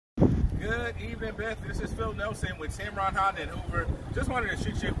Good evening, Beth. This is Phil Nelson with Tameron Honda in Hoover. Just wanted to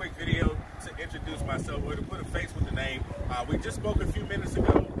shoot you a quick video to introduce myself or to put a face with the name. We just spoke a few minutes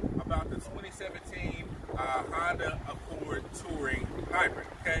ago about the 2017 Honda Accord Touring Hybrid.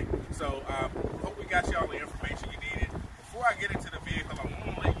 Okay, so hope we got you all the information you needed. Before I get into the vehicle, I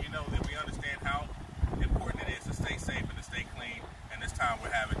want to let you know that we understand how important it is to stay safe and to stay clean, and this time we're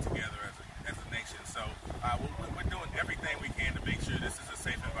having together as a nation. So we're doing everything we can to make sure this is a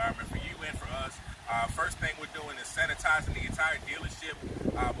safe environment for you and for us. First thing we're doing is sanitizing the entire dealership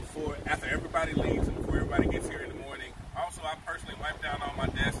after everybody leaves and before everybody gets here in the morning. Also, I personally wipe down all my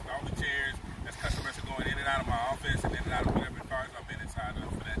desks and all the chairs as customers are going in and out of my office and in and out of whatever cars I've been inside of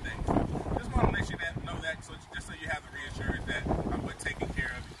for that day. So just want to let you know that, just so you have the reassurance that we're taking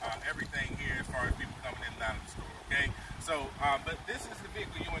care of everything here as far as people coming in and out of the store. Okay, so but this is the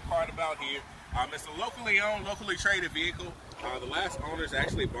vehicle you inquired about here. It's a locally owned, locally traded vehicle. The last owners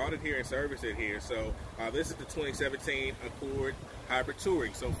actually bought it here and serviced it here. So this is the 2017 Accord Hybrid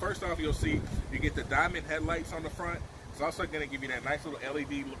Touring. So first off, you'll see you get the diamond headlights on the front. It's also going to give you that nice little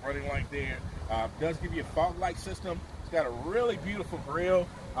LED running light there. Does give you a fog light system. It's got a really beautiful grille.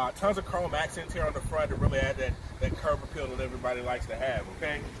 Tons of chrome accents here on the front to really add that curb appeal that everybody likes to have.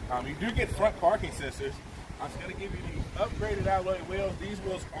 Okay, you do get front parking sensors. It's going to give you the upgraded alloy wheels. These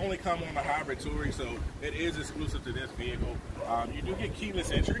wheels only come on the Hybrid Touring, so it is exclusive to this vehicle. You do get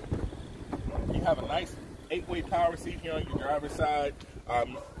keyless entry. You have a nice 8-way power seat here on your driver's side.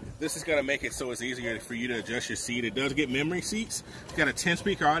 This is going to make it so it's easier for you to adjust your seat. It does get memory seats. It's got a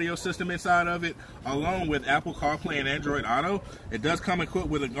 10-speaker audio system inside of it, along with Apple CarPlay and Android Auto. It does come equipped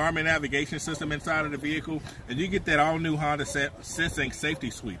with a Garmin navigation system inside of the vehicle, and you get that all-new Honda Sensing safety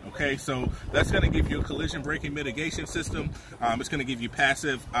suite. Okay, so that's going to give you a collision braking mitigation system. It's going to give you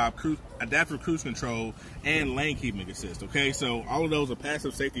passive adaptive cruise control and lane keeping assist. Okay, so all of those are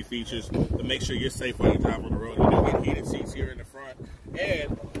passive safety features to make sure you're safe while you drive on the road. You do get heated seats here in the front,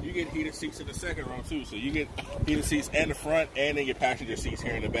 and you get heated seats in the second row too. So you get heated seats in the front and in your passenger seats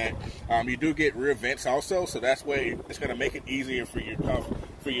here in the back. You do get rear vents also, so that's way it's going to make it easier for your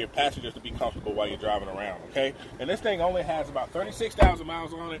passengers to be comfortable while you're driving around. Okay, and this thing only has about 36,000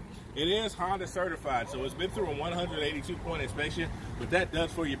 miles on it. It is Honda certified, so it's been through a 182-point inspection. But that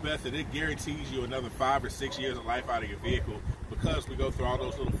does for you, Beth, that it guarantees you another 5 or 6 years of life out of your vehicle, because we go through all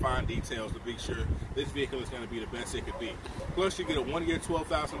those little fine details to be sure this vehicle is going to be the best it could be. Plus, you get a 1-year,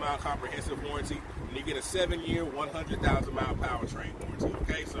 12,000-mile comprehensive warranty, and you get a 7-year, 100,000-mile powertrain warranty.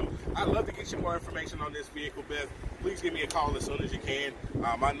 Okay, so I'd love to get you more information on this vehicle, Beth. Please give me a call as soon as you can.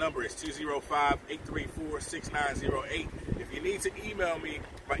 My number is 205-834-6908. If you need to email me,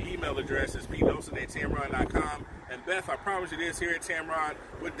 my email address is pnelson@tameron.com. And Beth, I promise you this, here at Tameron,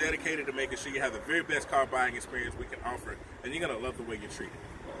 we're dedicated to making sure you have the very best car buying experience we can offer, and you're going to love the way you're treated.